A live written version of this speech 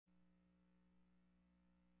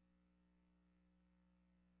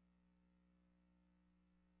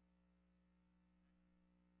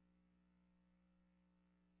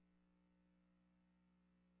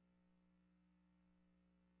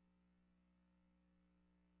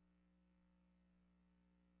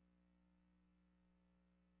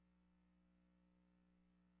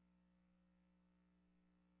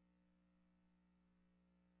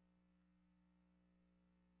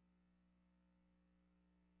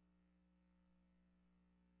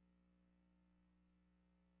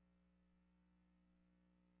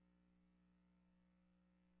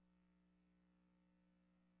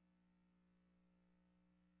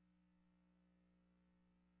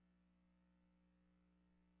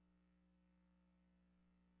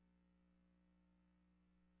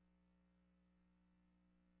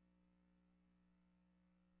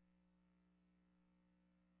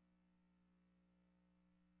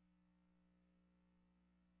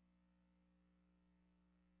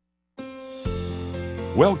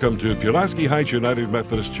Welcome to Pulaski Heights United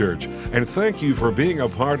Methodist Church, and thank you for being a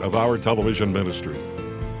part of our television ministry.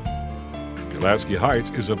 Pulaski Heights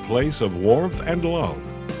is a place of warmth and love,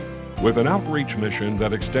 with an outreach mission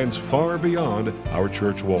that extends far beyond our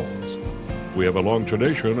church walls. We have a long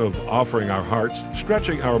tradition of offering our hearts,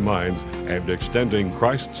 stretching our minds, and extending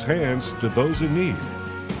Christ's hands to those in need.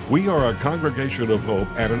 We are a congregation of hope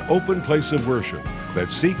and an open place of worship that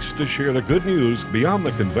seeks to share the good news beyond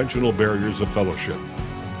the conventional barriers of fellowship.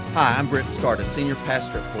 Hi, I'm Brent Scarta, Senior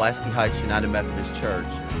Pastor at Pulaski Heights United Methodist Church.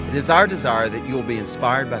 It is our desire that you will be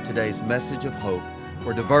inspired by today's message of hope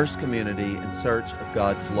for a diverse community in search of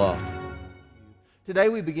God's love. Today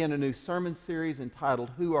we begin a new sermon series entitled,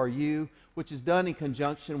 Who Are You?, which is done in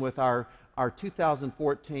conjunction with our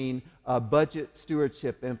 2014 budget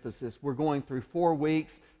stewardship emphasis. We're going through 4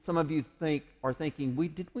 weeks. Some of you are thinking,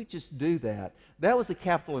 did we just do that? That was a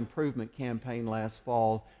capital improvement campaign last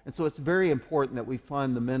fall, and so it's very important that we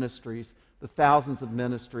fund the ministries, the thousands of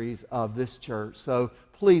ministries of this church. So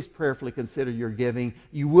please prayerfully consider your giving.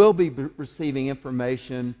 You will be receiving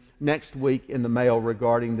information next week in the mail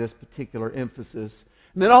regarding this particular emphasis.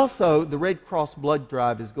 And then also, the Red Cross Blood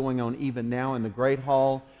Drive is going on even now in the Great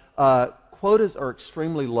Hall. Quotas are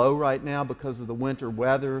extremely low right now because of the winter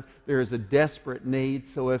weather. There is a desperate need.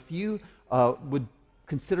 So if you would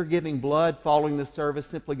consider giving blood following the service,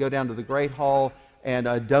 simply go down to the Great Hall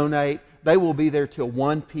and donate. They will be there till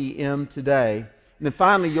 1 p.m. today. And then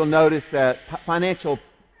finally, you'll notice that Financial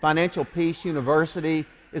Peace University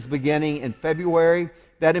is beginning in February.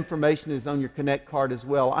 That information is on your Connect card as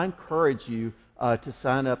well. I encourage you to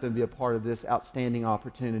sign up and be a part of this outstanding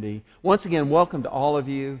opportunity. Once again, welcome to all of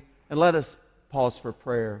you. And let us pause for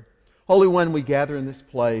prayer. Holy One, we gather in this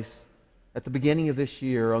place at the beginning of this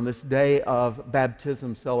year on this day of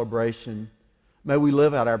baptism celebration. May we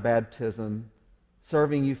live out our baptism,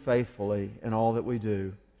 serving you faithfully in all that we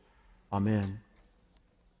do. Amen.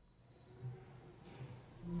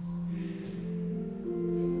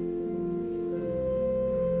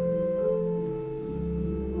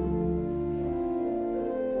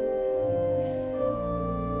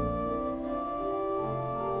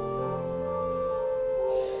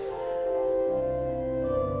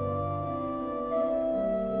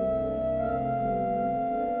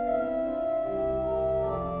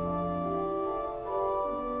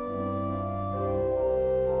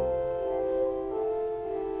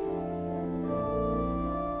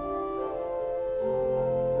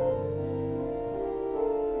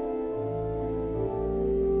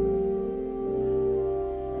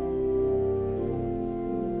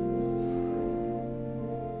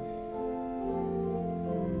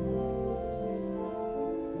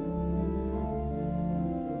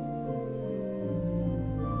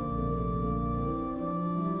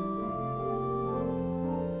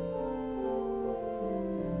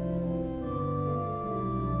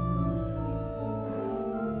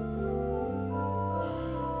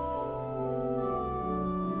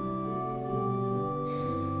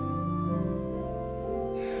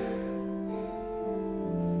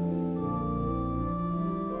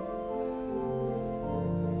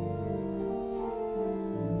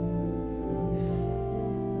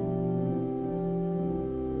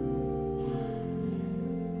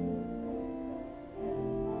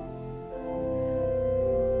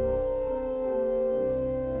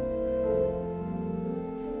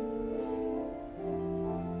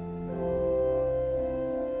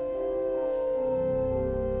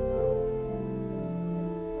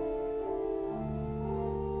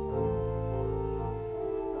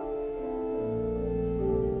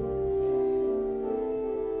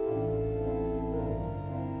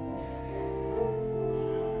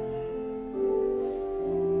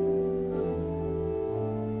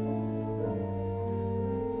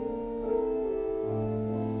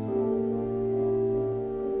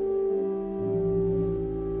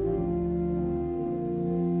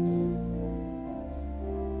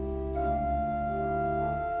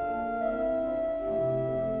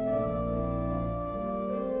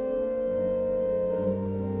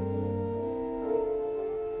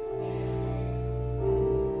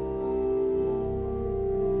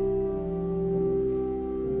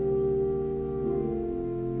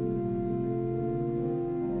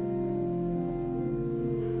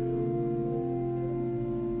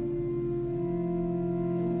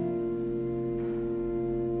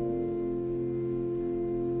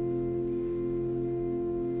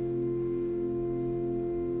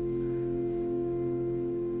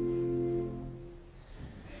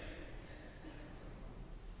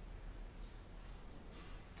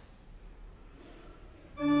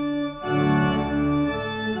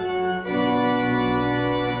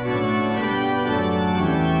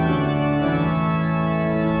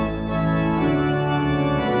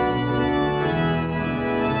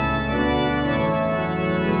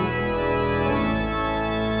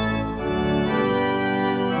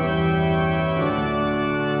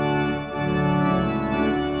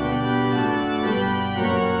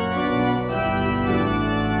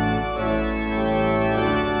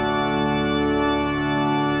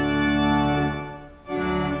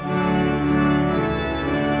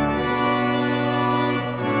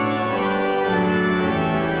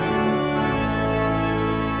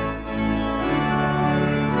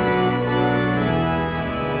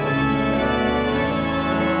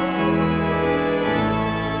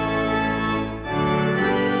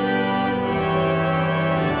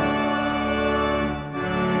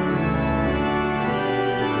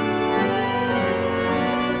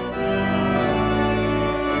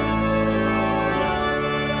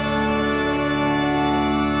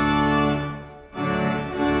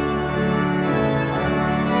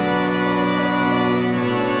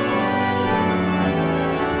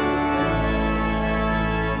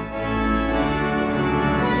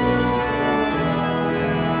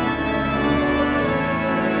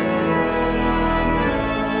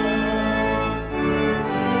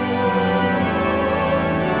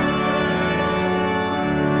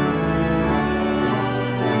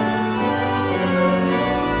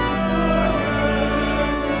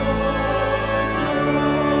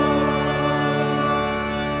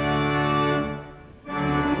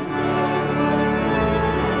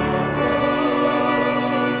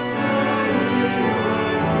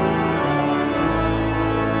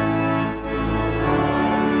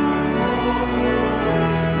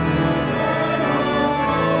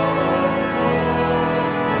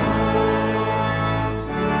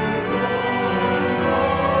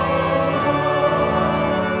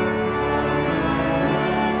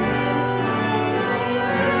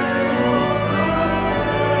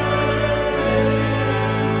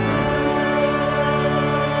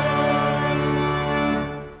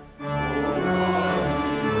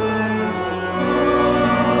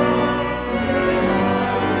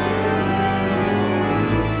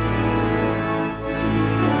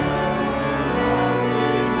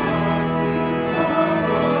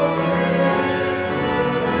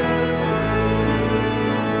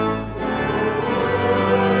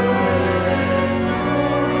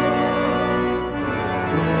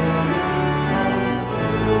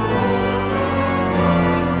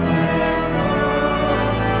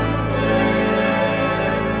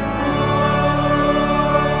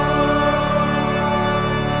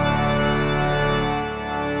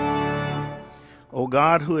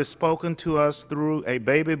 God, who has spoken to us through a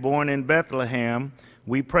baby born in Bethlehem,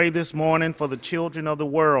 we pray this morning for the children of the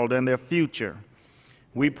world and their future.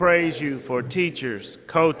 We praise you for teachers,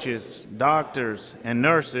 coaches, doctors, and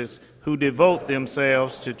nurses who devote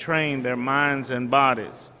themselves to train their minds and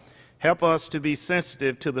bodies. Help us to be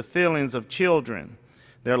sensitive to the feelings of children,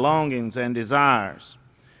 their longings and desires.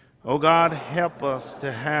 Oh God, help us to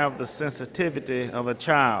have the sensitivity of a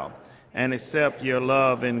child and accept your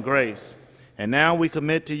love and grace. And now we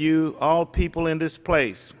commit to you all people in this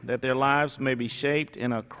place, that their lives may be shaped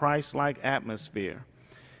in a Christ-like atmosphere,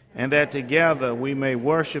 and that together we may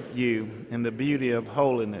worship you in the beauty of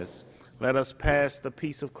holiness. Let us pass the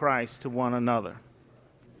peace of Christ to one another.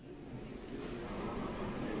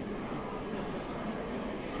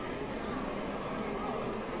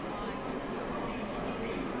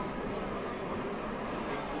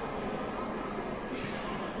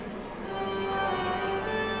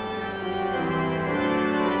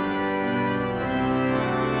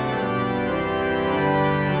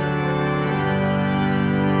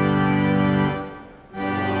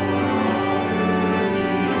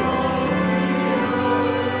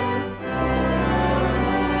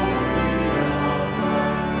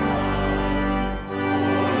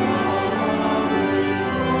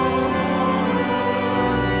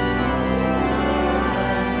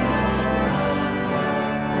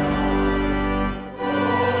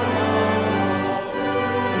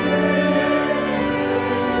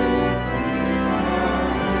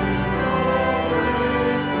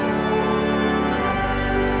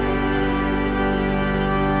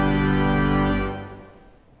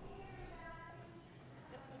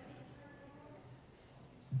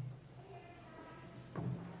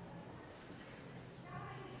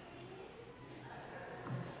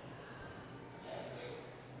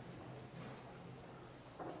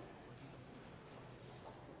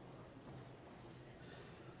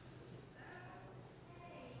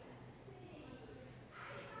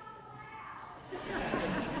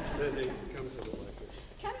 Cindy, come to the lectern.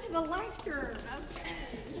 Come to the lectern, okay.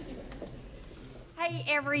 Hey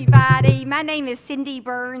everybody, my name is Cindy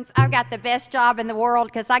Burns. I've got the best job in the world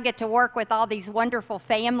because I get to work with all these wonderful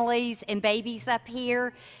families and babies up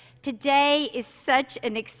here. Today is such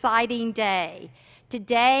an exciting day.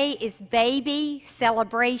 Today is Baby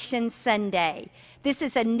Celebration Sunday. This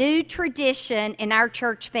is a new tradition in our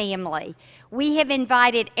church family. We have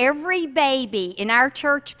invited every baby in our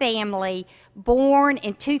church family born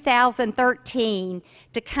in 2013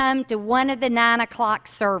 to come to one of the 9 o'clock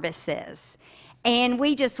services. And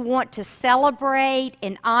we just want to celebrate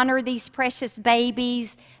and honor these precious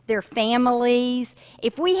babies, their families.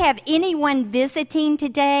 If we have anyone visiting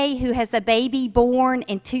today who has a baby born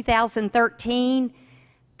in 2013,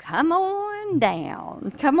 come on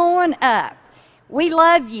down, come on up. We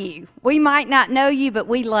love you. We might not know you, but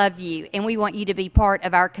we love you, and we want you to be part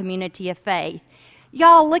of our community of faith.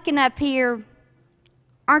 Y'all looking up here,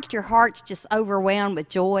 aren't your hearts just overwhelmed with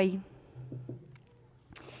joy?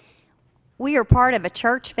 We are part of a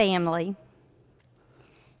church family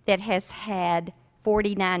that has had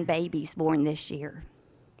 49 babies born this year.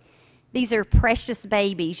 These are precious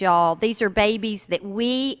babies, y'all. These are babies that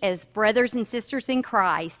we, as brothers and sisters in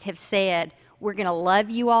Christ, have said, we're going to love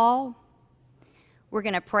you all, we're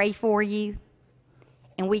going to pray for you,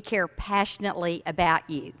 and we care passionately about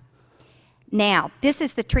you. Now, this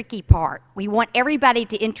is the tricky part. We want everybody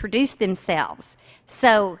to introduce themselves.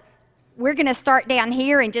 So we're going to start down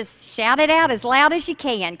here and just shout it out as loud as you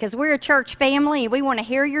can, because we're a church family and we want to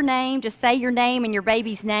hear your name. Just say your name and your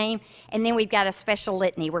baby's name, and then we've got a special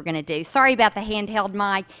litany we're going to do. Sorry about the handheld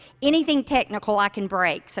mic. Anything technical I can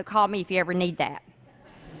break, so call me if you ever need that.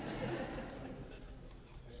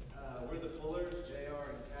 We're the Fullers,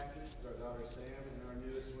 JR and Khaki. This is our daughter Sam and our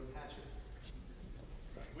newest one, Patrick.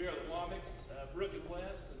 We are the Womics, Brooke and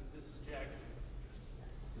West, and this is Jackson.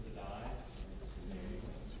 The Dyes.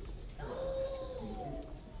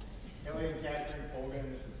 Kelly and Catherine Colgan,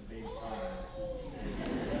 this is Big Time.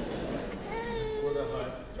 We're the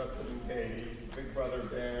Hunts, Justin and Katie, Big Brother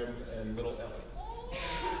Ben, and Little Ellie.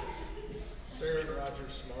 Sarah and Roger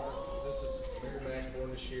Smart, this is Mary Mac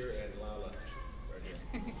Fornashir and Lila right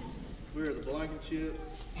here. We're the Blankenchips,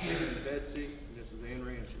 David and Betsy, and this is Ann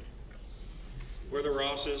Rancher. We're the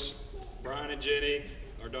Rosses, Brian and Jenny,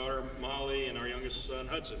 our daughter Molly, and our youngest son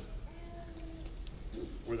Hudson.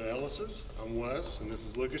 We're the Ellises, I'm Wes, and this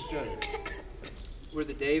is Lucas James. We're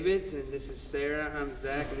the Davids, and this is Sarah, I'm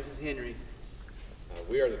Zach, and this is Henry.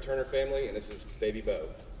 We are the Turner family, and this is Baby Bo.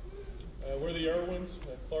 We're the Irwins,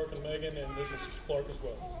 Clark and Megan, and this is Clark as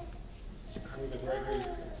well. We're the Gregories,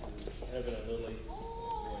 this is Evan and Lily,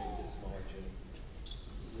 joining this smaller gym.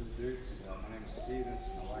 We're Dukes. My name is Steven. This is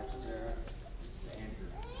my wife, Sarah. This is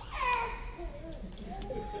Andrew.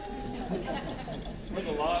 For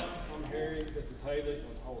the Lotts, I'm Harry. This is Haley.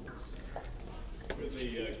 I'm Holden. For the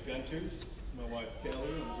Gunters, my wife Kelly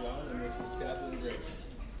and John, and this is Kathleen Grace.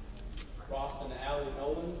 Ross and Allie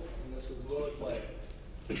Nolan, and this is Willie Clay.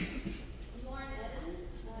 Lauren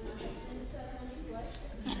Evans, my husband,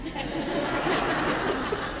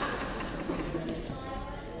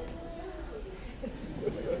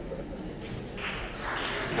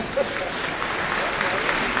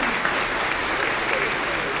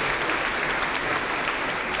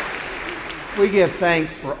 We give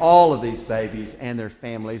thanks for all of these babies and their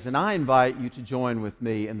families, and I invite you to join with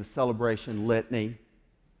me in the celebration litany.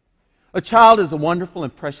 A child is a wonderful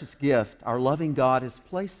and precious gift. Our loving God has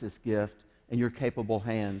placed this gift in your capable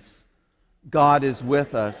hands. God is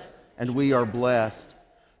with us, and we are blessed.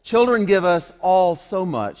 Children give us all so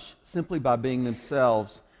much simply by being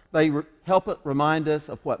themselves. They help remind us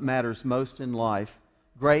of what matters most in life: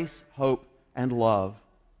 grace, hope, and love.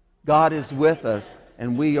 God is with us,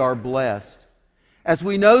 and we are blessed. As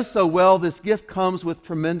we know so well, this gift comes with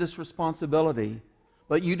tremendous responsibility.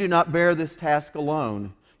 But you do not bear this task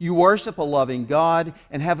alone. You worship a loving God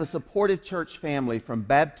and have a supportive church family, from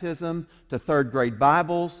baptism to third grade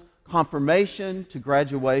Bibles, confirmation to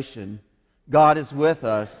graduation. God is with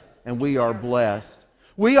us, and we are blessed.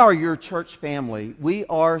 We are your church family. We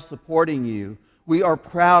are supporting you. We are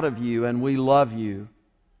proud of you, and we love you.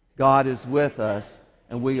 God is with us,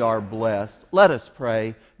 and we are blessed. Let us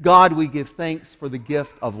pray. God, we give thanks for the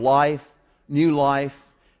gift of life, new life,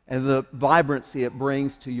 and the vibrancy it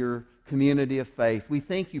brings to your community of faith. We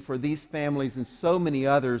thank you for these families and so many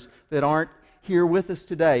others that aren't here with us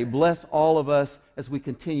today. Bless all of us as we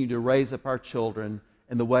continue to raise up our children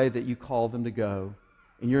in the way that you call them to go.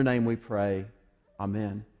 In your name we pray.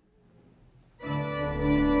 Amen.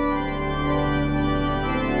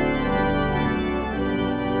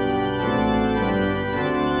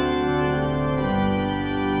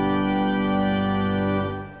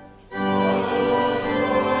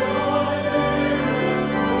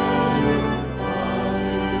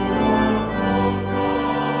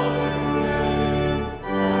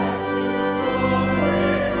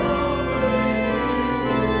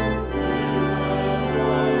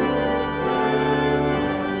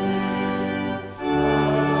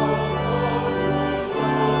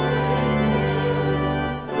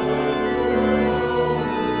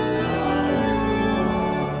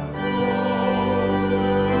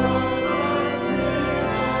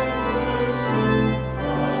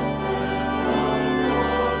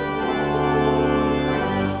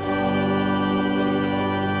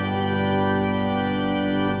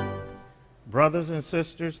 Brothers and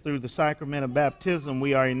sisters, through the sacrament of baptism,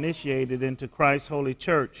 we are initiated into Christ's holy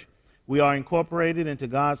church. We are incorporated into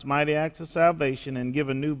God's mighty acts of salvation and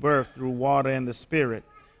given new birth through water and the Spirit.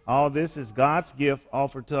 All this is God's gift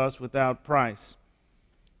offered to us without price.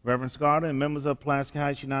 Reverend Scarter and members of Pulaski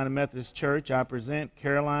Heights United Methodist Church, I present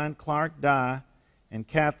Caroline Clark Dye and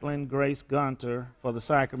Kathleen Grace Gunter for the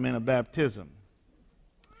sacrament of baptism.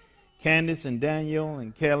 Candace and Daniel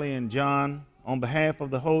and Kelly and John, on behalf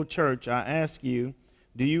of the whole church, I ask you,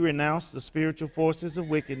 do you renounce the spiritual forces of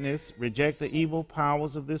wickedness, reject the evil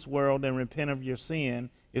powers of this world, and repent of your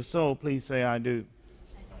sin? If so, please say, I do.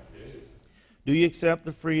 I do. Do you accept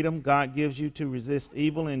the freedom God gives you to resist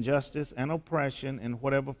evil, injustice, and oppression in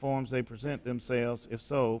whatever forms they present themselves? If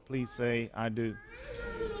so, please say, I do.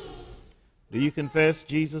 Do you confess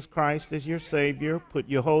Jesus Christ as your Savior, put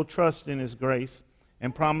your whole trust in His grace,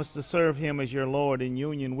 and promise to serve Him as your Lord in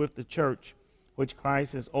union with the church, which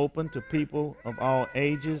Christ has opened to people of all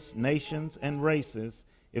ages, nations, and races?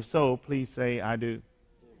 If so, please say, I do.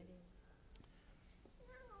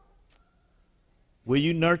 Will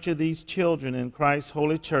you nurture these children in Christ's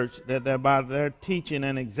holy church, that by their teaching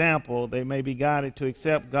and example they may be guided to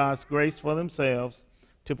accept God's grace for themselves,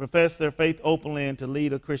 to profess their faith openly, and to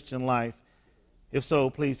lead a Christian life? If so,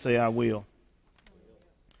 please say, I will.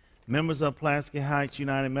 Members of Pulaski Heights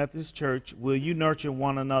United Methodist Church, will you nurture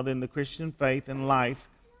one another in the Christian faith and life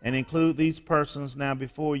and include these persons now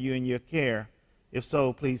before you in your care? If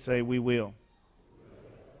so, please say, we will.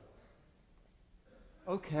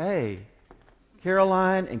 Okay.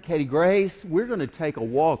 Caroline and Katie Grace, we're going to take a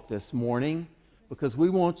walk this morning because we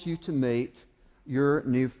want you to meet your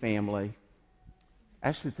new family.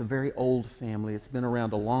 Actually, it's a very old family. It's been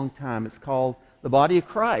around a long time. It's called the Body of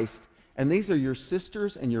Christ. And these are your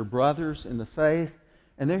sisters and your brothers in the faith,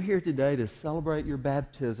 and they're here today to celebrate your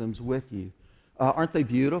baptisms with you. Aren't they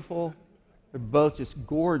beautiful? They're both just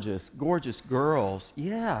gorgeous, gorgeous girls.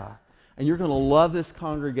 Yeah. And you're going to love this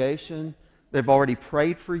congregation. They've already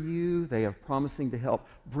prayed for you. They are promising to help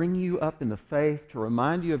bring you up in the faith, to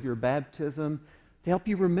remind you of your baptism, to help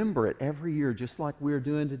you remember it every year, just like we're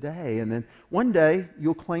doing today. And then one day,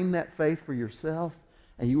 you'll claim that faith for yourself,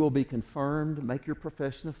 and you will be confirmed, make your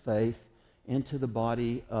profession of faith into the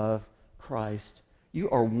body of Christ. You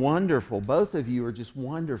are wonderful. Both of you are just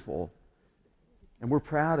wonderful. And we're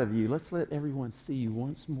proud of you. Let's let everyone see you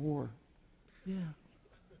once more. Yeah.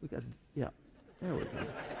 Yeah. There we go.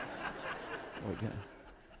 There we go.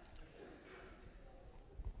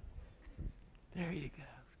 There you go.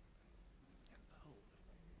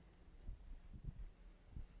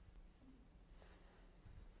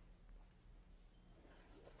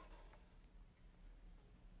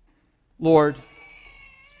 Lord,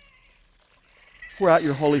 pour out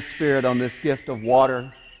your Holy Spirit on this gift of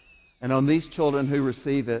water and on these children who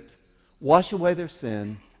receive it. Wash away their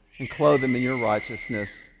sin and clothe them in your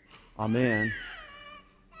righteousness. Amen.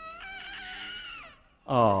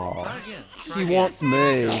 Oh, she wants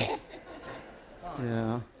me.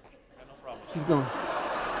 Yeah. She's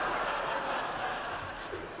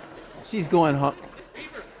going home. Take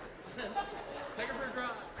her for a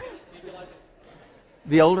drive.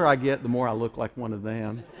 The older I get, the more I look like one of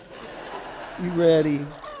them. You ready?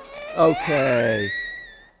 Okay.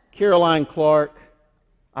 Caroline Clark,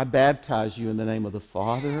 I baptize you in the name of the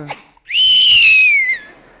Father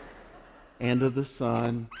and of the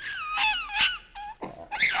Son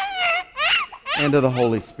and of the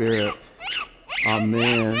Holy Spirit.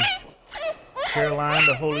 Amen. Caroline,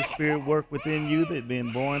 the Holy Spirit work within you, that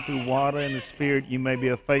being born through water and the Spirit, you may be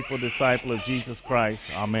a faithful disciple of Jesus Christ.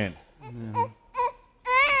 Amen. Amen.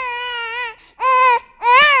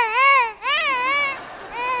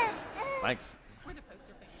 Thanks. We're the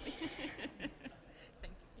poster family.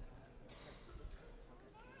 Thank you.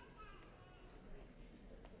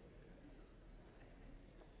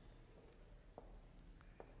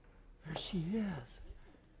 There she is.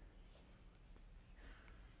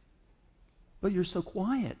 But you're so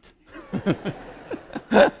quiet.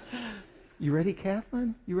 You ready,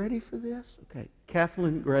 Kathleen? You ready for this? Okay.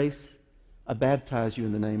 Kathleen Grace, I baptize you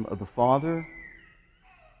in the name of the Father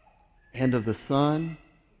and of the Son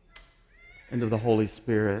and of the Holy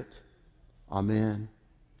Spirit. Amen.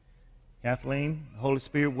 Kathleen, the Holy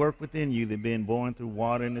Spirit work within you, that being born through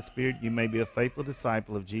water and the Spirit, you may be a faithful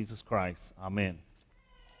disciple of Jesus Christ. Amen.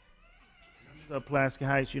 Of Pulaski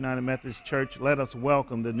Heights United Methodist Church, let us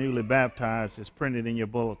welcome the newly baptized as printed in your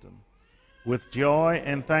bulletin. With joy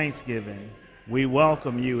and thanksgiving, we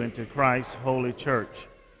welcome you into Christ's holy church,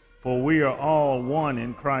 for we are all one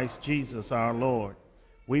in Christ Jesus our Lord.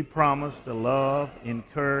 We promise to love,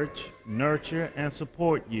 encourage, nurture, and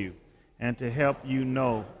support you, and to help you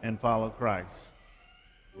know and follow Christ.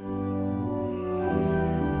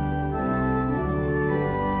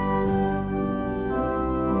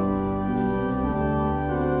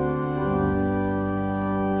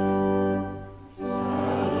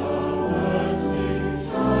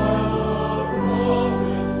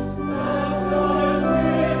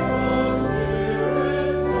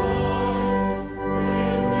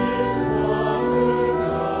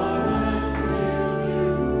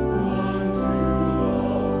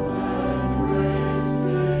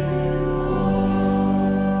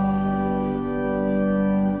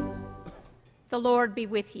 The Lord be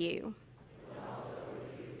with you.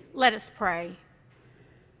 Let us pray.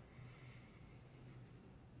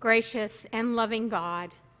 Gracious and loving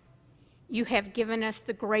God, you have given us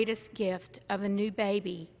the greatest gift of a new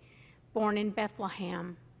baby born in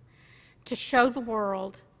Bethlehem to show the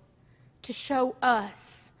world, to show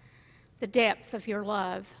us the depth of your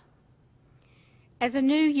love. As a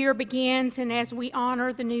new year begins and as we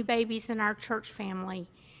honor the new babies in our church family,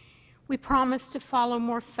 we promise to follow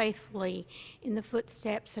more faithfully in the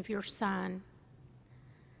footsteps of your Son.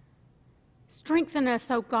 Strengthen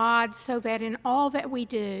us, O God, so that in all that we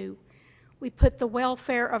do, we put the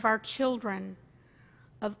welfare of our children,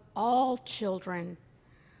 of all children,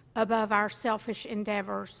 above our selfish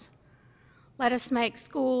endeavors. Let us make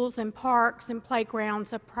schools and parks and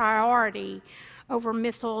playgrounds a priority over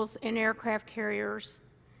missiles and aircraft carriers.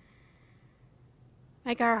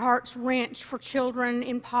 Make our hearts wrench for children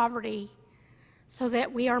in poverty so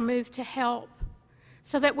that we are moved to help,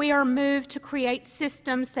 so that we are moved to create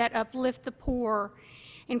systems that uplift the poor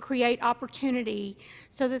and create opportunity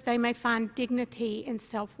so that they may find dignity and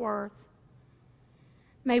self-worth.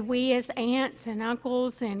 May we as aunts and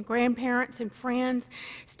uncles and grandparents and friends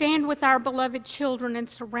stand with our beloved children and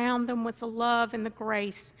surround them with the love and the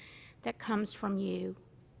grace that comes from you.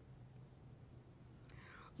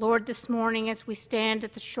 Lord, this morning as we stand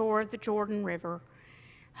at the shore of the Jordan River,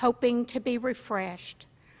 hoping to be refreshed,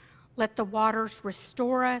 Let the waters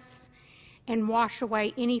restore us and wash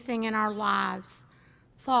away anything in our lives,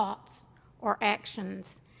 thoughts, or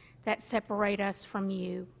actions that separate us from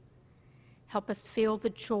you. Help us feel the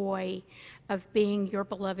joy of being your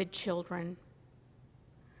beloved children.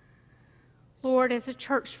 Lord, as a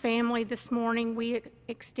church family this morning, we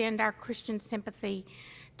extend our Christian sympathy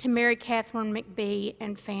to Mary Catherine McBee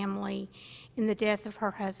and family in the death of her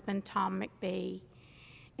husband, Tom McBee,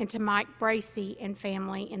 and to Mike Bracey and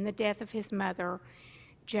family in the death of his mother,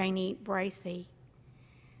 Janie Bracey.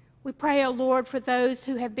 We pray, O Lord, for those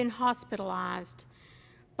who have been hospitalized,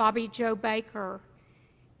 Bobby Joe Baker,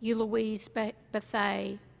 Eloise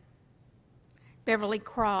Bethay, Beverly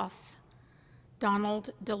Cross, Donald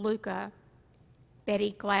DeLuca,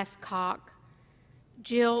 Betty Glasscock,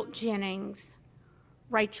 Jill Jennings,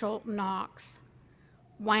 Rachel Knox,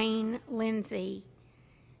 Wayne Lindsay,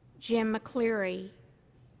 Jim McCleary,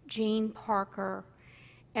 Jean Parker,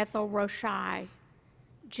 Ethel Rochai,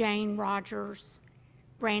 Jane Rogers,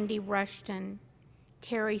 Brandy Rushton,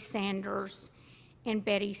 Terry Sanders, and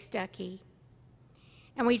Betty Stuckey.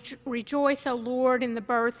 And we rejoice, O Lord, in the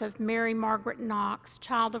birth of Mary Margaret Knox,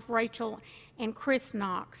 child of Rachel and Chris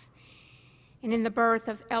Knox, and in the birth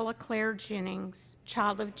of Ella Claire Jennings,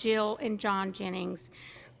 child of Jill and John Jennings,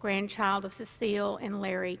 grandchild of Cecile and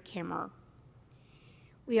Larry Kimmer.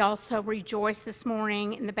 We also rejoice this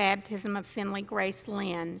morning in the baptism of Finley Grace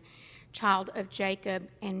Lynn, child of Jacob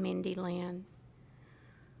and Mindy Lynn.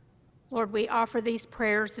 Lord, we offer these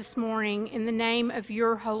prayers this morning in the name of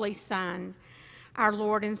your Holy Son, our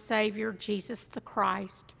Lord and Savior, Jesus the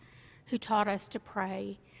Christ, who taught us to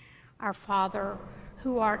pray, Our Father,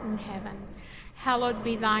 who art in heaven, hallowed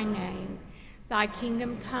be thy name. Thy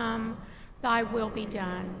kingdom come, thy will be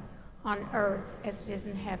done, on earth as it is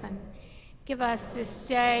in heaven. Give us this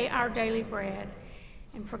day our daily bread,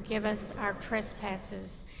 and forgive us our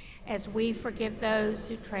trespasses, as we forgive those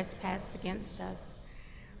who trespass against us.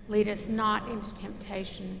 Lead us not into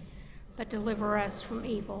temptation, but deliver us from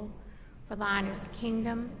evil. For thine is the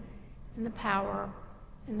kingdom, and the power,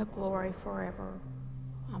 and the glory forever.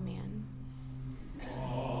 Amen.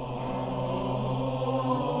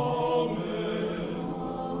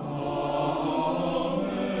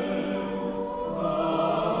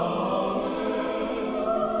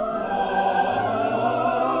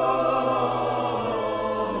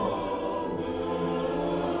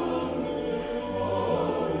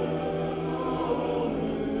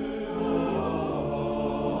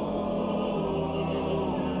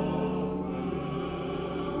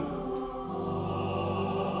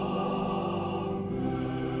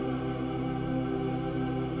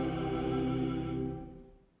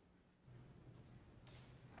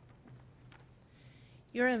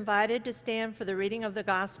 You're invited to stand for the reading of the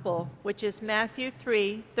Gospel, which is Matthew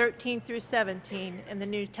 3:13 through 17 in the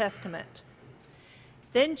New Testament.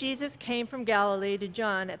 Then Jesus came from Galilee to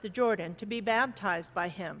John at the Jordan to be baptized by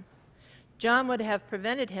him. John would have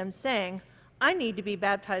prevented him, saying, I need to be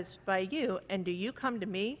baptized by you, and do you come to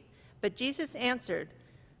me? But Jesus answered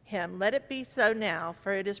him, Let it be so now,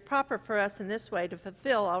 for it is proper for us in this way to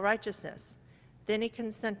fulfill all righteousness. Then he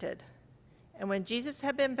consented. And when Jesus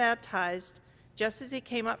had been baptized, just as he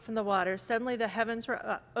came up from the water, suddenly the heavens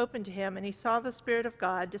were opened to him, and he saw the Spirit of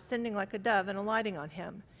God descending like a dove and alighting on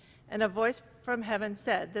him. And a voice from heaven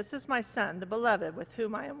said, This is my Son, the beloved, with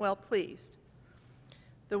whom I am well pleased.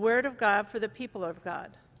 The word of God for the people of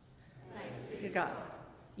God. Thanks be to God.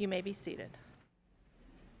 You may be seated.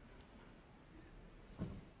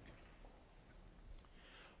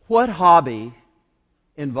 What hobby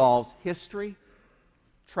involves history,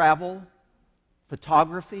 travel,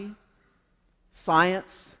 photography,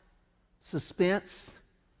 science, suspense,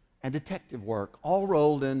 and detective work, all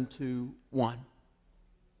rolled into one?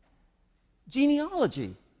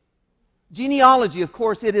 Genealogy. Genealogy, of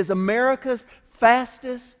course, it is America's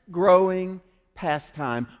fastest growing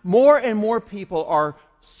pastime. More and more people are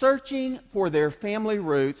searching for their family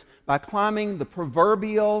roots by climbing the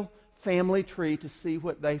proverbial family tree to see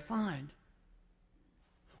what they find.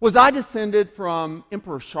 Was I descended from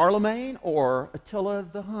Emperor Charlemagne or Attila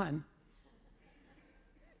the Hun?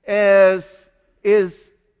 Does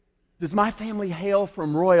my family hail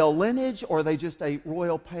from royal lineage, or are they just a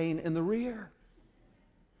royal pain in the rear?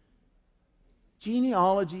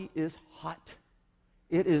 Genealogy is hot.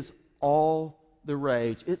 It is all the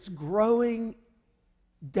rage. It's growing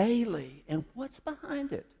daily. And what's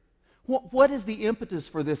behind it? What is the impetus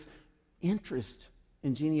for this interest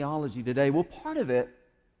in genealogy today? Well, part of it,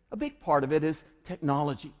 a big part of it, is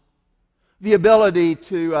technology. The ability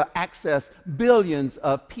to access billions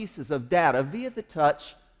of pieces of data via the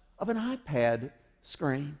touch of an iPad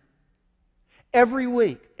screen. Every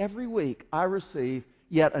week, I receive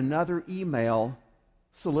yet another email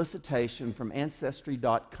solicitation from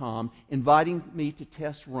Ancestry.com inviting me to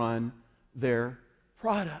test run their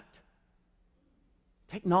product.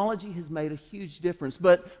 Technology has made a huge difference,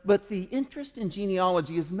 but the interest in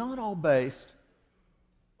genealogy is not all based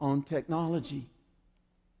on technology.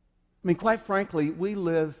 I mean, quite frankly, we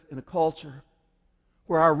live in a culture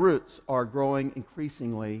where our roots are growing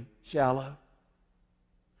increasingly shallow.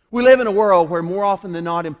 We live in a world where more often than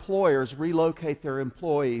not employers relocate their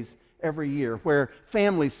employees every year, where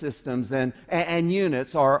family systems and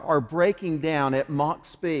units are breaking down at Mach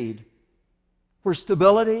speed, where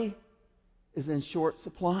stability is in short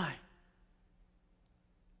supply.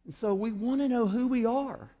 And so we want to know who we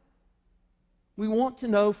are. We want to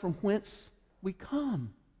know from whence we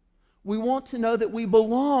come. We want to know that we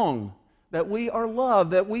belong, that we are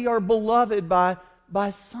loved, that we are beloved by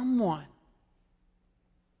someone.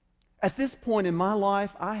 At this point in my life,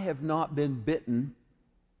 I have not been bitten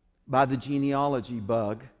by the genealogy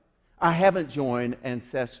bug. I haven't joined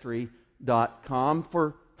Ancestry.com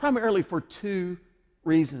primarily for two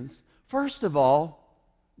reasons. First of all,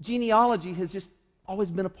 genealogy has just always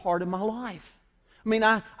been a part of my life. I mean,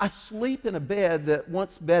 I sleep in a bed that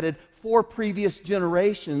once bedded 4 previous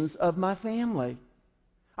generations of my family.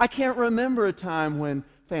 I can't remember a time when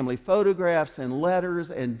family photographs and letters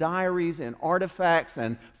and diaries and artifacts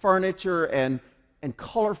and furniture and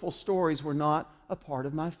colorful stories were not a part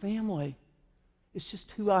of my family. It's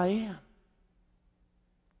just who I am.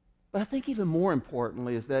 But I think even more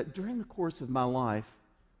importantly is that during the course of my life,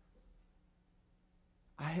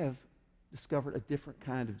 I have discovered a different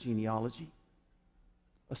kind of genealogy,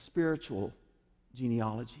 a spiritual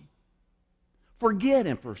genealogy. Forget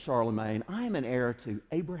Emperor Charlemagne. I am an heir to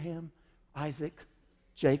Abraham, Isaac,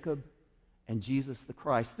 Jacob, and Jesus the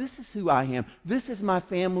Christ. This is who I am. This is my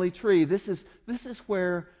family tree. This is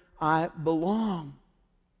where I belong.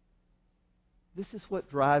 This is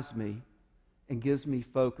what drives me and gives me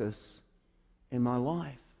focus in my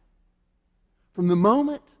life. From the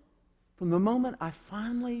moment I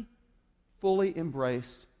finally fully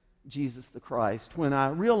embraced Jesus the Christ, when I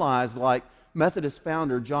realized, like Methodist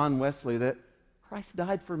founder John Wesley, that Christ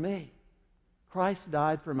died for me. Christ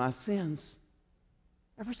died for my sins.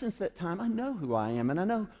 Ever since that time, I know who I am, and I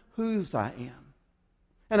know whose I am.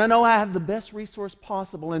 And I know I have the best resource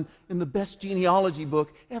possible in the best genealogy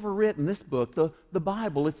book ever written, this book, the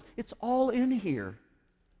Bible. It's all in here,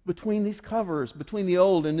 between these covers, between the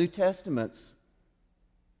Old and New Testaments.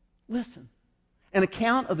 Listen, an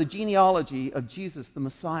account of the genealogy of Jesus, the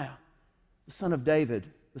Messiah, the son of David,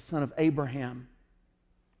 the son of Abraham.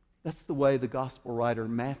 That's the way the gospel writer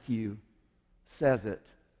Matthew says it.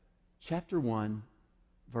 Chapter 1,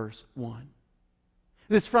 verse 1.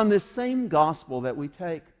 And it's from this same gospel that we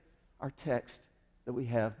take our text that we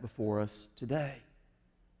have before us today.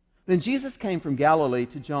 Then Jesus came from Galilee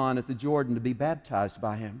to John at the Jordan to be baptized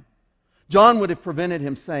by him. John would have prevented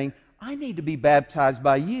him, saying, I need to be baptized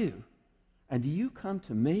by you, and do you come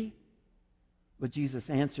to me? But Jesus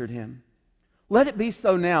answered him, let it be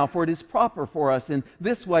so now, for it is proper for us in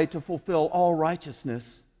this way to fulfill all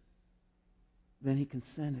righteousness. Then he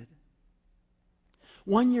consented.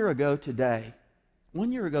 1 year ago today,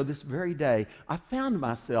 1 year ago this very day, I found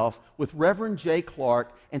myself with Reverend J.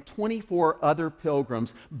 Clark and 24 other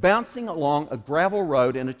pilgrims bouncing along a gravel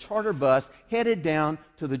road in a charter bus headed down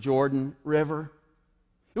to the Jordan River.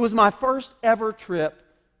 It was my first ever trip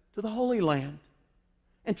to the Holy Land.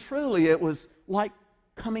 And truly it was like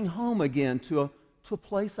coming home again to a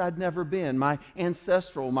place I'd never been, my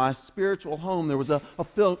ancestral, my spiritual home. There was a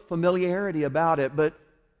familiarity about it, but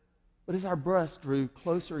as our bus drew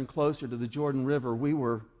closer and closer to the Jordan River, we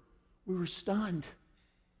were stunned.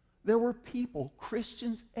 There were people,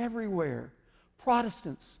 Christians everywhere,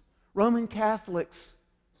 Protestants, Roman Catholics,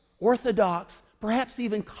 Orthodox, perhaps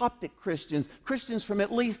even Coptic Christians, Christians from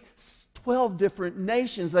at least 12 different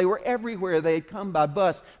nations. They were everywhere. They had come by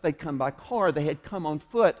bus, they'd come by car, they had come on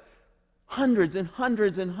foot. Hundreds and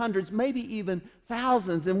hundreds and hundreds, maybe even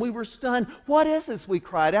thousands, and we were stunned. What is this? We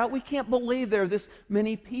cried out. We can't believe there are this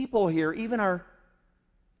many people here. Even our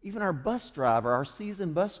bus driver, our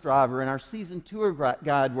seasoned bus driver, and our seasoned tour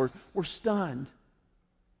guide were stunned.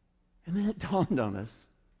 And then it dawned on us.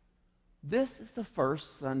 This is the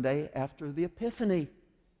first Sunday after the Epiphany.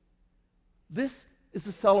 This is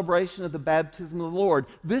the celebration of the baptism of the Lord.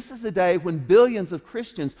 This is the day when billions of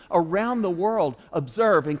Christians around the world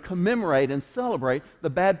observe and commemorate and celebrate the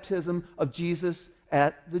baptism of Jesus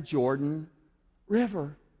at the Jordan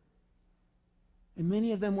River. And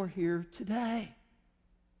many of them were here today.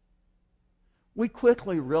 we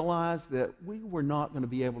quickly realized that we were not going to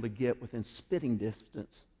be able to get within spitting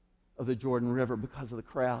distance of the Jordan River because of the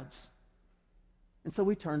crowds. And so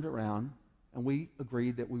we turned around and we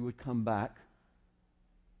agreed that we would come back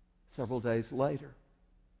several days later.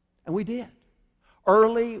 And we did.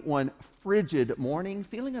 Early one frigid morning,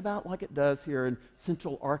 feeling about like it does here in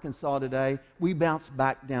central Arkansas today, we bounced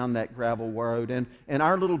back down that gravel road. And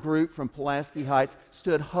our little group from Pulaski Heights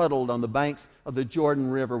stood huddled on the banks of the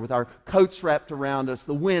Jordan River with our coats wrapped around us,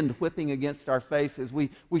 the wind whipping against our faces.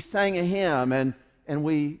 We sang a hymn and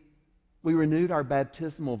we renewed our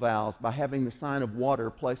baptismal vows by having the sign of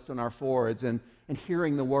water placed on our foreheads and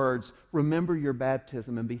hearing the words, "Remember your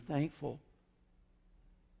baptism and be thankful."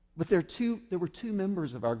 But there were two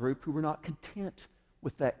members of our group who were not content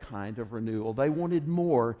with that kind of renewal. They wanted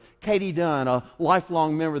more. Katie Dunn, a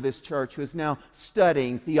lifelong member of this church who is now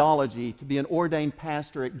studying theology to be an ordained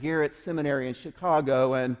pastor at Garrett Seminary in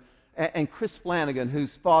Chicago, and Chris Flanagan,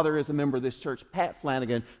 whose father is a member of this church, Pat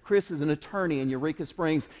Flanagan. Chris is an attorney in Eureka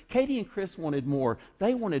Springs. Katie and Chris wanted more.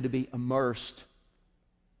 They wanted to be immersed.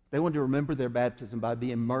 They wanted to remember their baptism by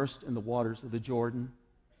being immersed in the waters of the Jordan.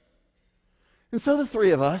 And so the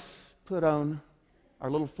three of us put on our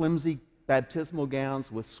little flimsy baptismal gowns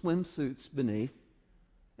with swimsuits beneath,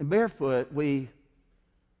 and barefoot we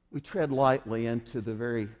tread lightly into the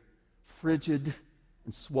very frigid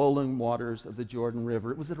and swollen waters of the Jordan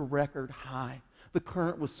River. It was at a record high. The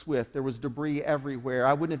current was swift. There was debris everywhere.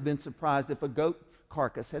 I wouldn't have been surprised if a goat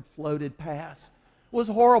carcass had floated past. It was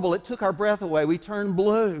horrible. It took our breath away. We turned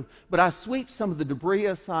blue. But I swept some of the debris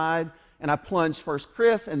aside, and I plunged first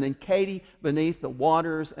Chris and then Katie beneath the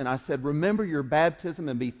waters, and I said, "Remember your baptism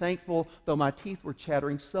and be thankful," though my teeth were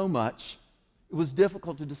chattering so much. It was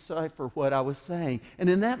difficult to decipher what I was saying. And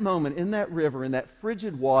in that moment, in that river, in that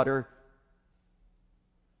frigid water,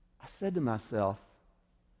 I said to myself,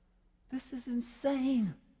 "This is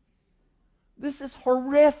insane. This is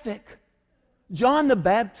horrific. John the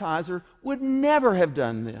Baptizer would never have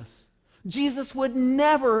done this. Jesus would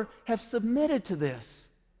never have submitted to this."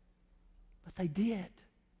 But they did.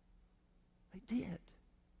 They did.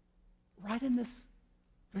 Right in this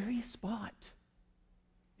very spot,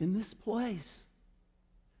 in this place,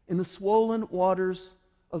 in the swollen waters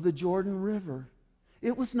of the Jordan River.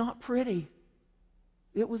 It was not pretty.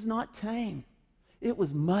 It was not tame. It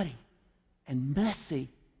was muddy and messy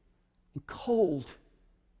and cold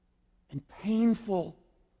and painful.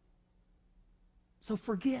 So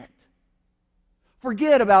forget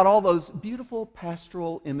about all those beautiful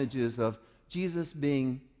pastoral images of Jesus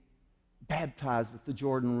being baptized at the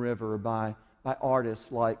Jordan River by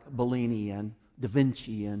artists like Bellini and Da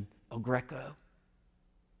Vinci and El Greco.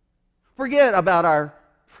 Forget about our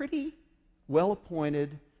pretty,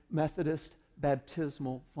 well-appointed Methodist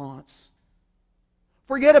baptismal fonts.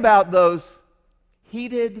 Forget about those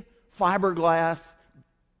heated fiberglass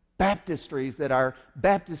baptistries that our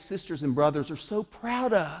Baptist sisters and brothers are so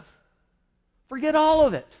proud of. Forget all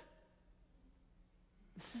of it.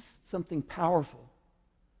 This is something powerful.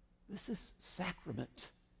 This is sacrament.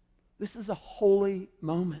 This is a holy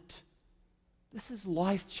moment. This is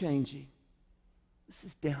life-changing. This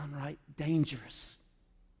is downright dangerous.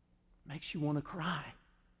 Makes you want to cry.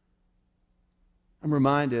 I'm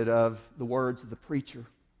reminded of the words of the preacher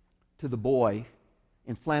to the boy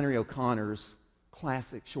in Flannery O'Connor's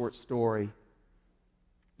classic short story,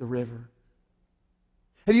 The River.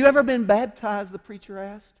 "Have you ever been baptized?" the preacher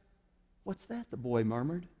asked. "What's that?" the boy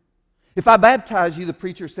murmured. "If I baptize you," the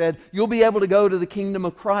preacher said, "you'll be able to go to the kingdom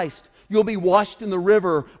of Christ. You'll be washed in the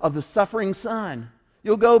river of the suffering Son.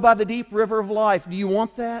 You'll go by the deep river of life. Do you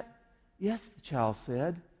want that?" "Yes," the child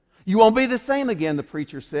said. "You won't be the same again," the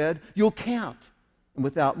preacher said. "You'll count." And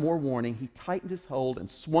without more warning, he tightened his hold and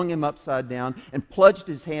swung him upside down and plunged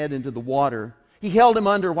his hand into the water. He held him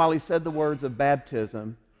under while he said the words of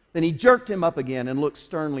baptism. Then he jerked him up again and looked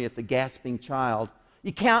sternly at the gasping child.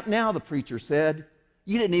 "You count now," the preacher said.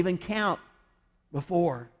 "You didn't even count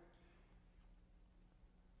before."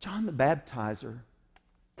 John the Baptizer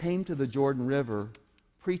came to the Jordan River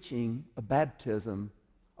preaching a baptism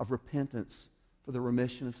of repentance for the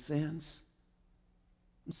remission of sins.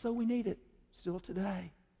 And so we need it still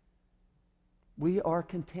today. We are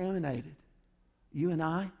contaminated. You and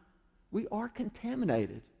I, we are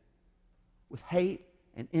contaminated with hate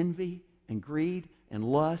and envy and greed and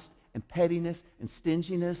lust and pettiness and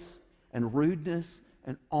stinginess and rudeness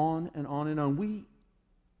and on and on and on.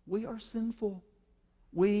 We are sinful.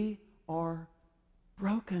 We are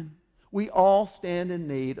broken. We all stand in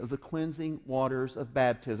need of the cleansing waters of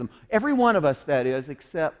baptism. Every one of us, that is,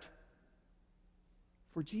 except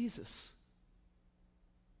for Jesus.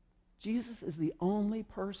 Jesus is the only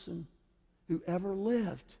person who ever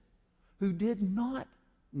lived who did not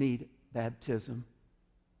need baptism.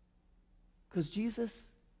 Because Jesus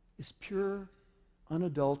is pure,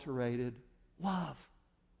 unadulterated love.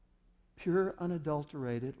 Pure,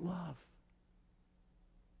 unadulterated love.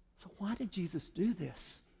 So why did Jesus do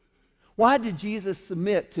this? Why did Jesus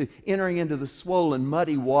submit to entering into the swollen,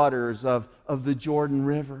 muddy waters of the Jordan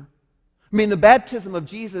River? I mean, the baptism of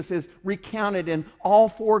Jesus is recounted in all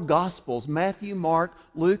four Gospels, Matthew, Mark,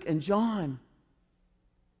 Luke, and John.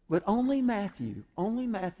 But only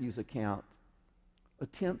Matthew's account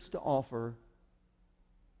attempts to offer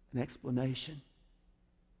an explanation.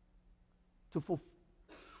 To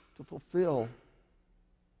fulfill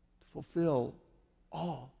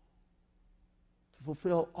all. To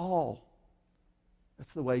fulfill all.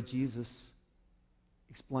 That's the way Jesus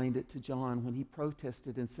explained it to John when he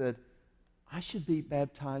protested and said, I should be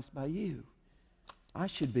baptized by you. I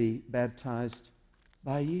should be baptized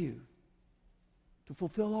by you. To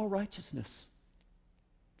fulfill all righteousness.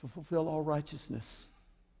 To fulfill all righteousness.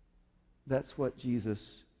 That's what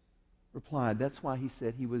Jesus replied. That's why he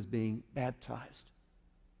said he was being baptized.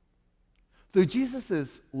 Through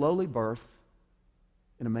Jesus' lowly birth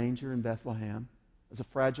in a manger in Bethlehem as a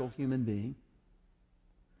fragile human being,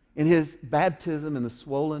 in his baptism in the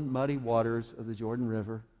swollen, muddy waters of the Jordan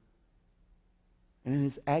River, and in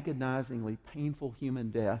his agonizingly painful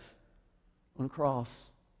human death on a cross,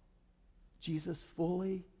 Jesus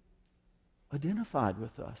fully identified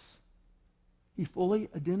with us. He fully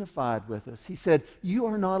identified with us. He said, you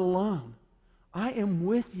are not alone. I am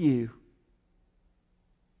with you.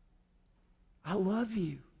 I love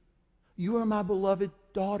you. You are my beloved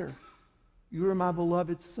daughter. You are my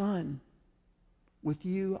beloved son. With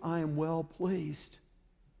you I am well pleased.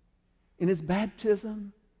 In his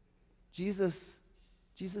baptism, Jesus'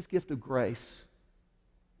 gift of grace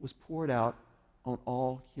was poured out on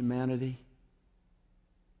all humanity.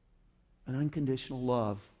 An unconditional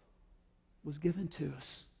love was given to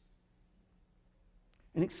us.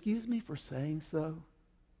 And excuse me for saying so,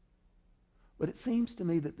 but it seems to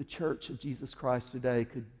me that the Church of Jesus Christ today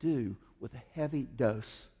could do with a heavy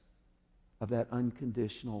dose of that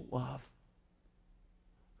unconditional love.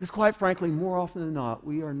 Because quite frankly, more often than not,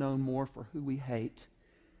 we are known more for who we hate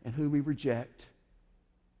and who we reject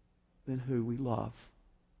than who we love.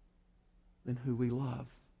 Than who we love.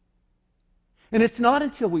 And it's not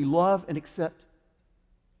until we love and accept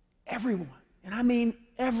everyone, and I mean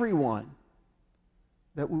everyone,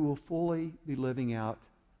 that we will fully be living out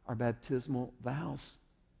our baptismal vows.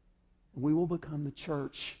 And we will become the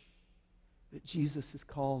church that Jesus has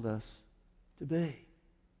called us to be.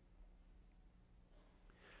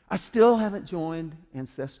 I still haven't joined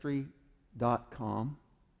Ancestry.com.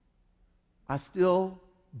 I still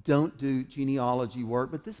don't do genealogy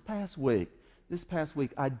work, but this past week,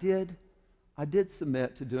 I did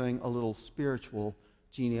submit to doing a little spiritual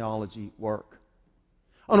genealogy work.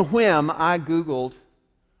 On a whim, I Googled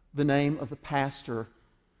the name of the pastor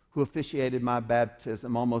who officiated my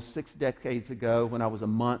baptism almost 6 decades ago when I was a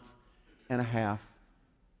month and a half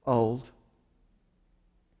old.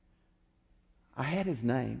 I had his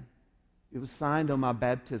name. It was signed on my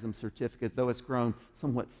baptism certificate, though it's grown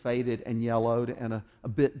somewhat faded and yellowed and a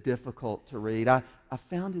bit difficult to read. I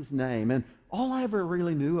found his name, and all I ever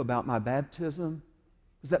really knew about my baptism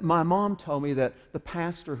was that my mom told me that the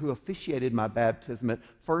pastor who officiated my baptism at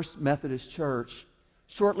First Methodist Church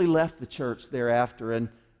shortly left the church thereafter and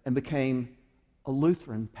became a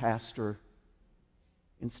Lutheran pastor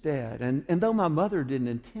instead. And though my mother didn't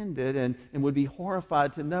intend it and would be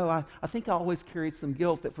horrified to know, I think I always carried some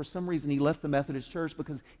guilt that for some reason he left the Methodist Church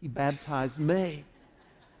because he baptized me.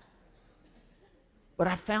 But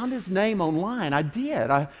I found his name online. I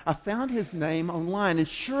did. I found his name online. And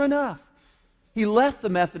sure enough, he left the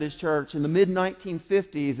Methodist Church in the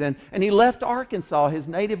mid-1950s, and he left Arkansas, his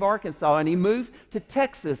native Arkansas, and he moved to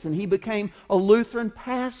Texas, and he became a Lutheran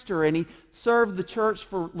pastor, and he served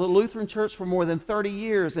the Lutheran Church for more than 30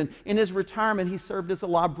 years, and in his retirement, he served as a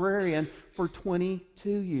librarian for 22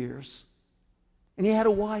 years. And he had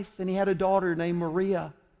a wife, and he had a daughter named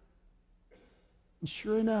Maria. And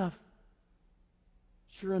sure enough,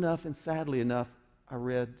 and sadly enough, I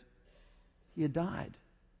read he had died.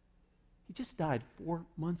 He just died 4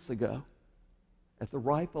 months ago at the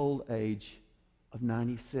ripe old age of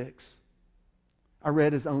 96. I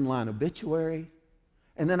read his online obituary,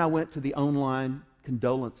 and then I went to the online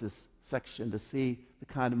condolences section to see the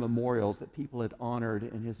kind of memorials that people had honored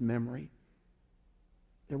in his memory.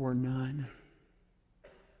 There were none.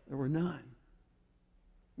 There were none.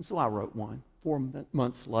 And so I wrote one 4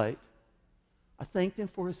 months late. I thanked him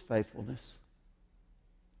for his faithfulness.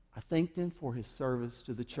 I thanked him for his service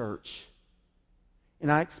to the church.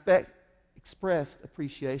 And I expressed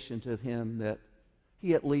appreciation to him that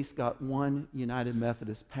he at least got one United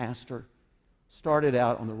Methodist pastor started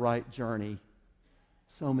out on the right journey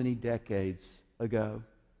so many decades ago.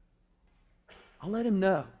 I'll let him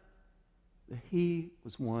know that he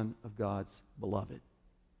was one of God's beloved.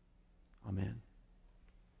 Amen.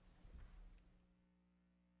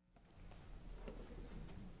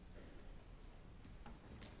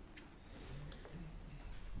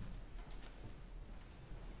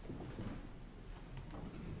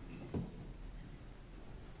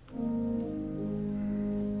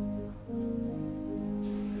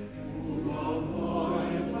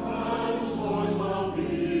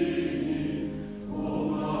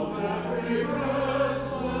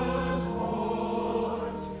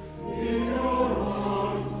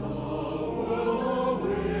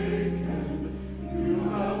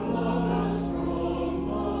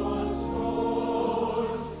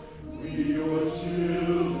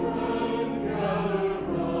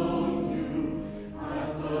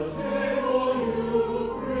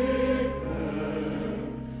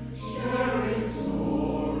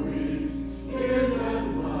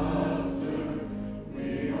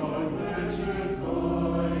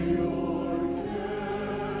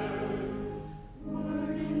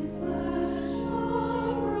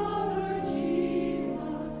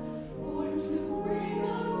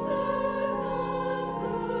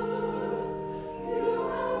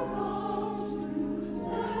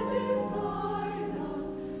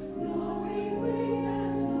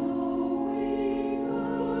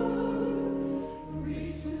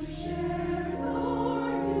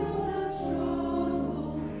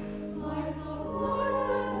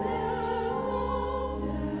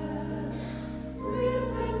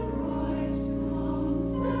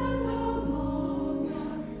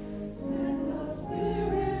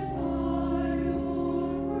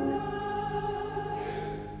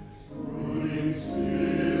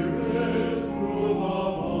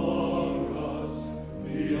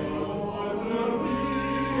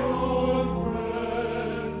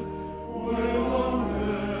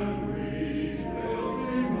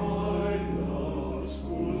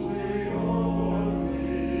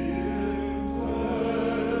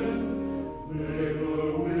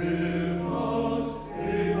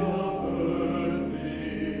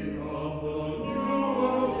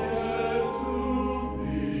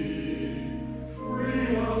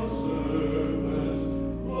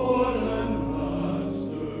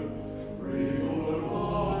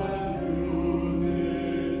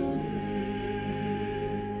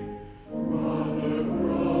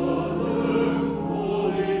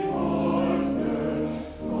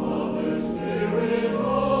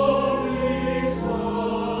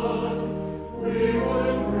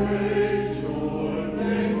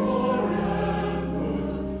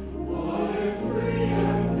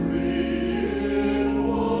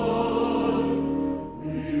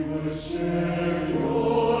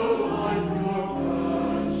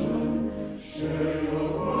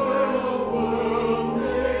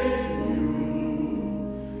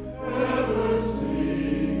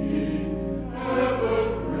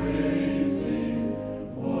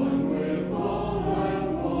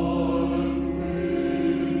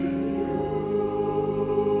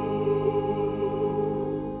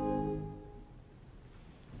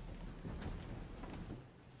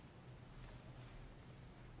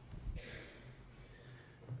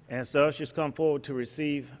 As the ushers come forward to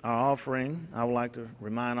receive our offering, I would like to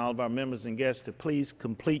remind all of our members and guests to please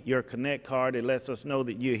complete your Connect card. It lets us know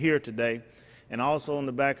that you're here today. And also on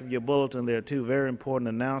the back of your bulletin, there are two very important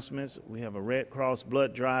announcements. We have a Red Cross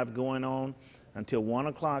blood drive going on until 1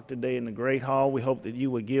 o'clock today in the Great Hall. We hope that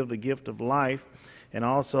you will give the gift of life. And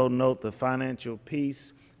also note the Financial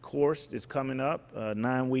Peace course is coming up, a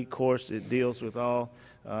 9-week course that deals with all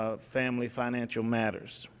family financial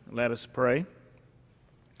matters. Let us pray.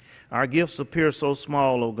 Our gifts appear so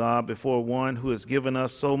small, O God, before one who has given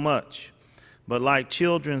us so much. But like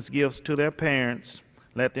children's gifts to their parents,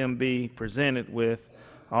 let them be presented with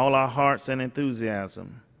all our hearts and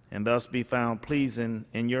enthusiasm, and thus be found pleasing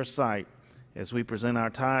in your sight as we present our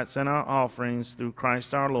tithes and our offerings through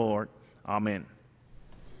Christ our Lord. Amen.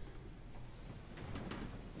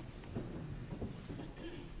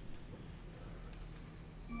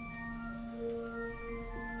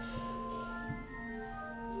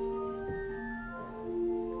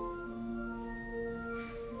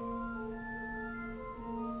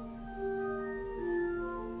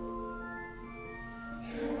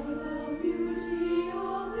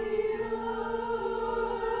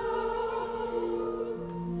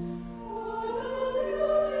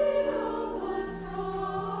 The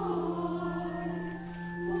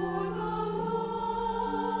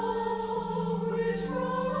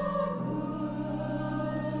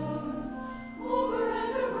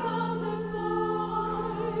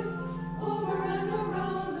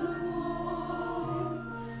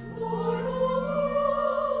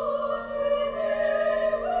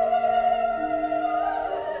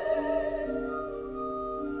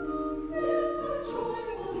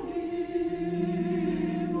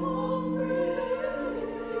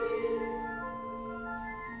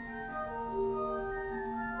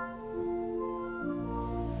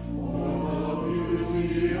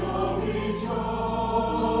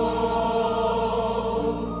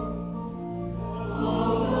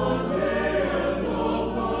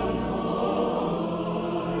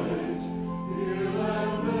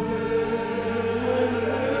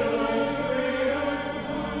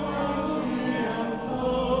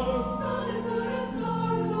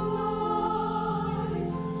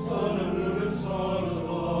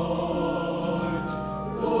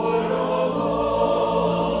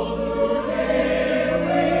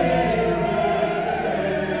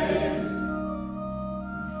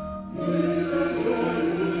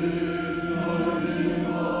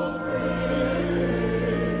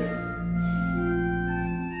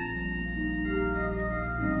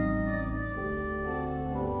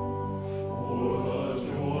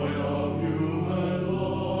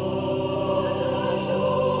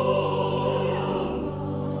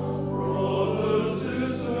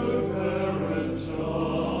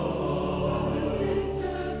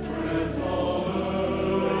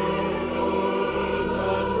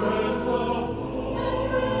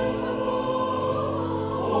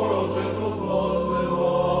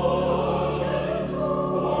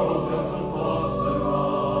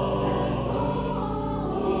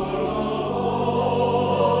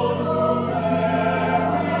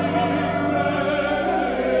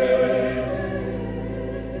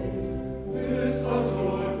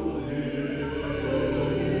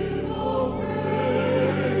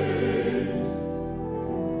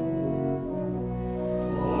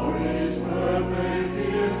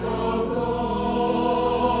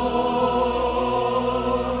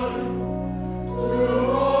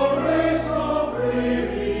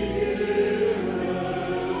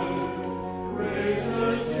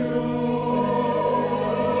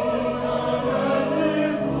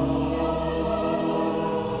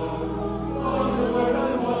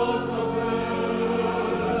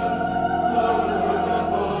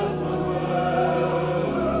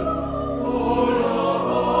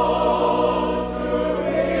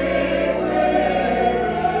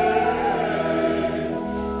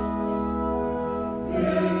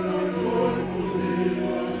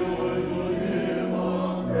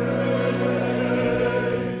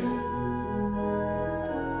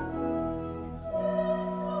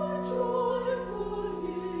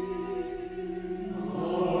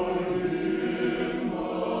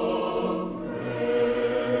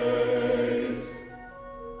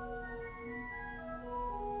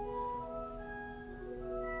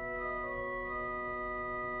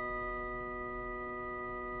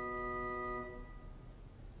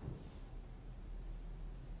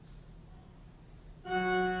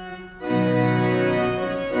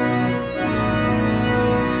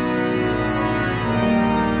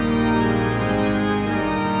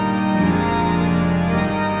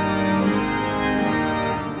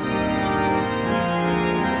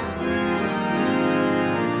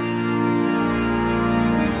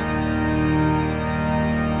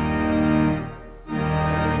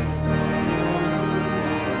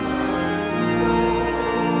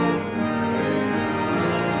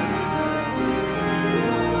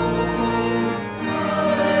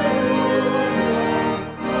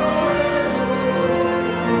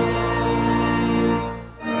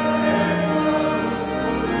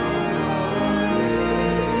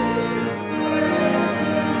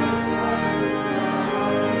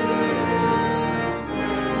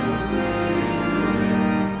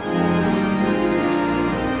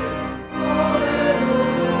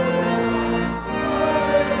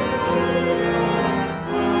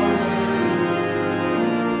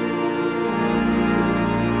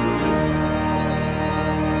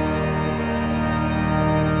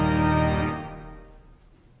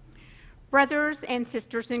Brothers and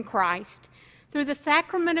sisters in Christ, through the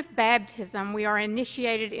sacrament of baptism, we are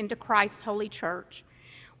initiated into Christ's holy church.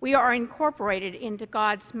 We are incorporated into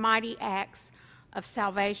God's mighty acts of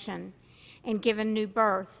salvation and given new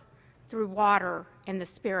birth through water and the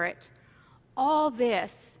Spirit. All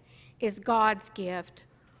this is God's gift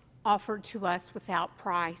offered to us without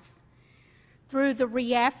price. Through the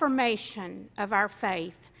reaffirmation of our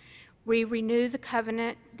faith, we renew the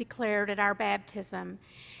covenant declared at our baptism,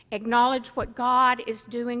 acknowledge what God is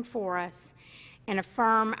doing for us, and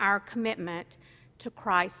affirm our commitment to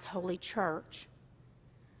Christ's holy church.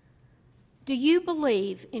 Do you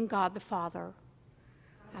believe in God the Father?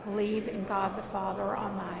 I believe in God the Father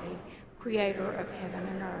Almighty, creator of heaven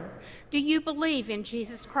and earth. Do you believe in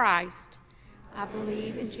Jesus Christ? I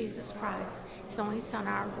believe in Jesus Christ, his only Son,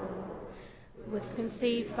 our Lord, who was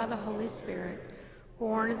conceived by the Holy Spirit,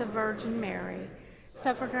 born of the Virgin Mary,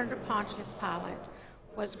 suffered under Pontius Pilate,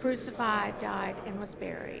 was crucified, died, and was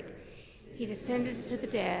buried. He descended to the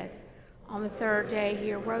dead. On the third day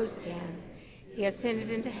he arose again. He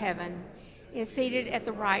ascended into heaven. He is seated at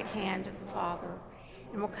the right hand of the Father,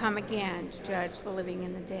 and will come again to judge the living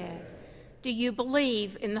and the dead. Do you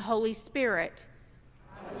believe in the Holy Spirit?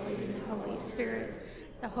 I believe in the Holy Spirit,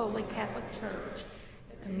 the Holy Catholic Church,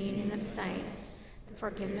 the communion of saints, the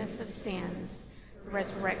forgiveness of sins, the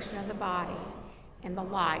resurrection of the body, and the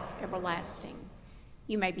life everlasting.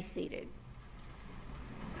 You may be seated.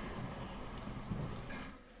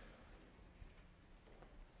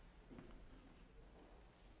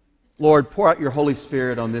 Lord, pour out your Holy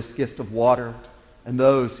Spirit on this gift of water and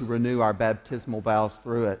those who renew our baptismal vows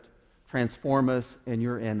through it. Transform us in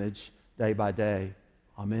your image day by day.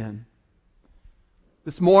 Amen.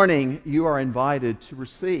 This morning, you are invited to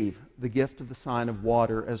receive the gift of the sign of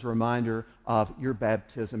water as a reminder of your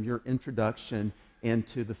baptism, your introduction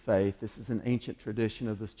into the faith. This is an ancient tradition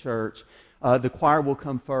of this church. The choir will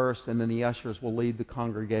come first, and then the ushers will lead the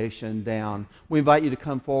congregation down. We invite you to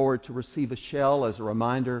come forward to receive a shell as a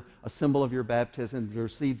reminder, a symbol of your baptism, to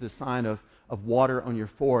receive the sign of water on your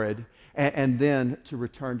forehead, and then to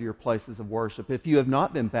return to your places of worship. If you have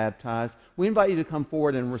not been baptized, we invite you to come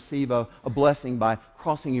forward and receive a blessing by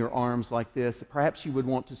crossing your arms like this. Perhaps you would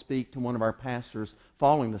want to speak to one of our pastors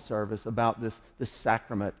following the service about this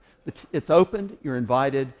sacrament. It's open. You're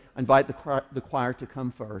invited. I invite the choir to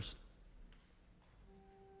come first.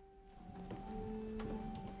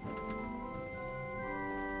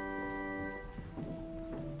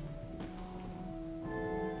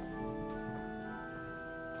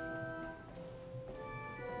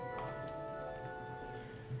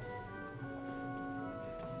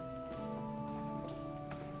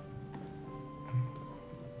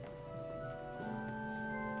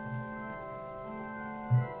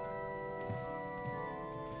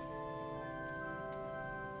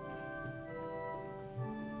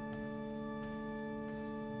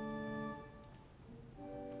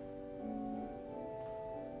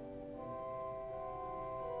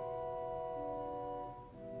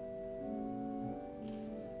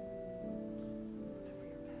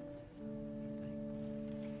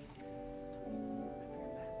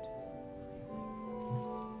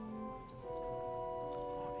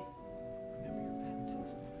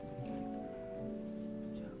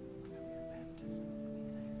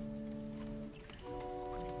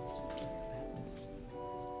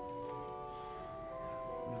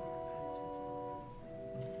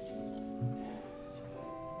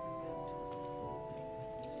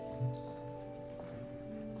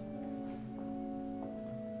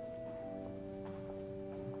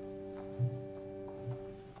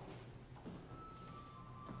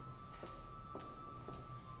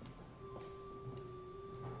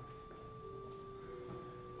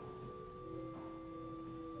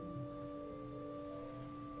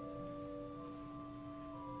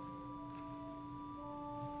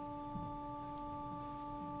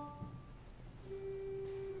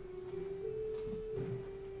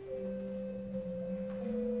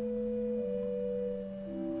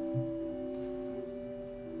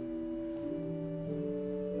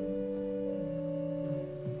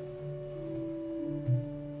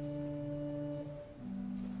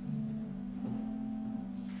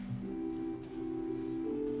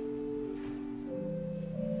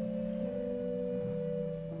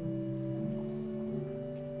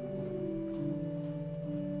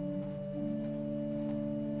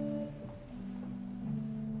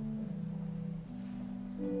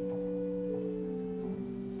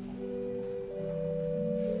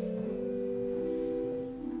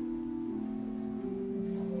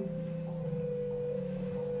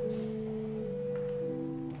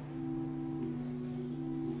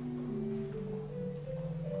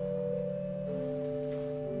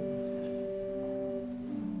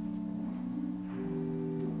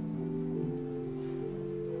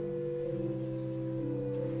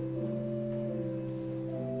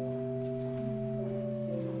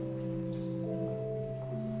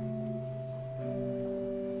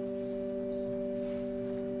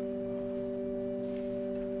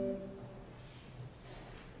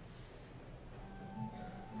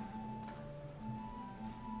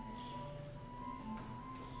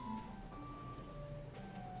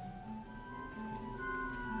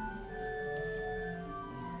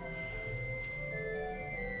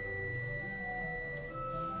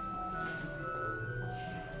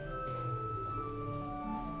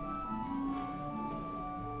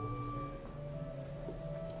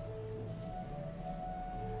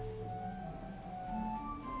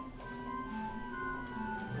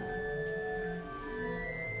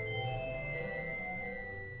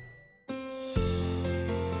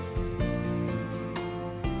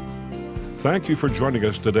 Thank you for joining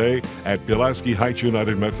us today at Pulaski Heights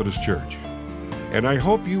United Methodist Church. And I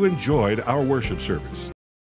hope you enjoyed our worship service.